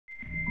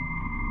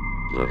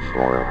The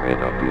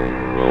formidable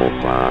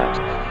robot.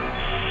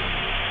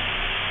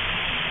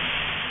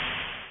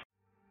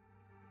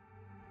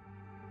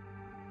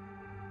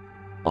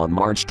 On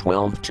March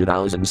 12,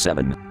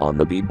 2007, on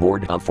the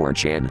B-board of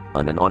 4chan,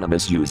 an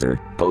anonymous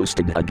user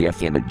posted a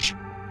GIF image.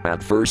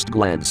 At first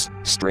glance,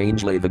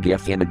 strangely the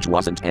GIF image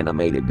wasn't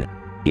animated.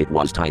 It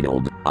was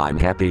titled, "I'm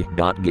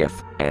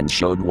happy.gif," and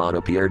showed what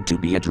appeared to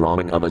be a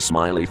drawing of a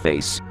smiley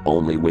face,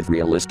 only with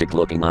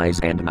realistic-looking eyes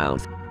and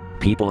mouth.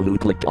 People who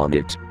clicked on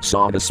it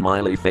saw the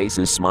smiley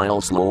face's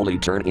smile slowly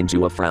turn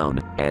into a frown,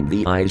 and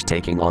the eyes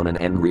taking on an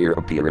angrier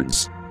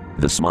appearance.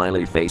 The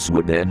smiley face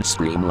would then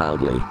scream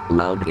loudly,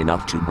 loud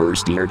enough to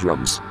burst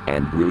eardrums,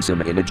 and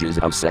gruesome images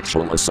of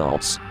sexual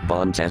assaults,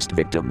 bomb test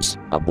victims,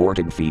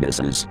 aborted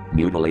fetuses,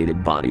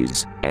 mutilated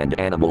bodies, and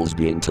animals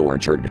being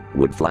tortured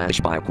would flash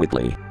by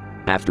quickly.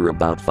 After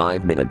about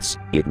 5 minutes,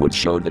 it would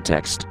show the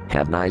text,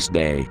 "Have nice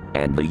day,"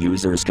 and the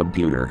user's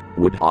computer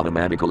would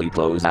automatically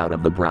close out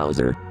of the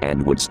browser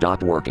and would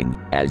stop working,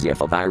 as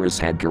if a virus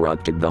had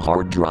corrupted the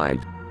hard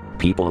drive.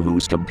 People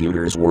whose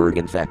computers were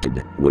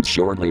infected would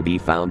shortly be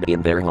found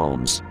in their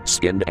homes,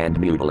 skinned and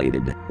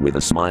mutilated, with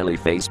a smiley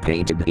face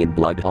painted in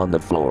blood on the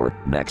floor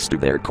next to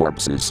their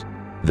corpses.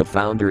 The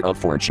founder of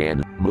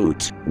 4chan,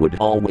 Moot, would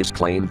always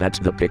claim that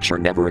the picture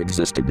never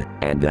existed,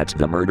 and that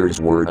the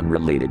murders were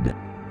unrelated.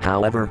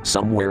 However,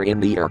 somewhere in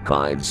the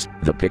archives,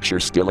 the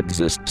picture still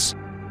exists.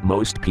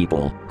 Most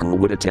people who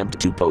would attempt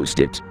to post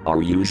it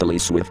are usually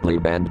swiftly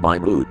banned by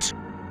Moot.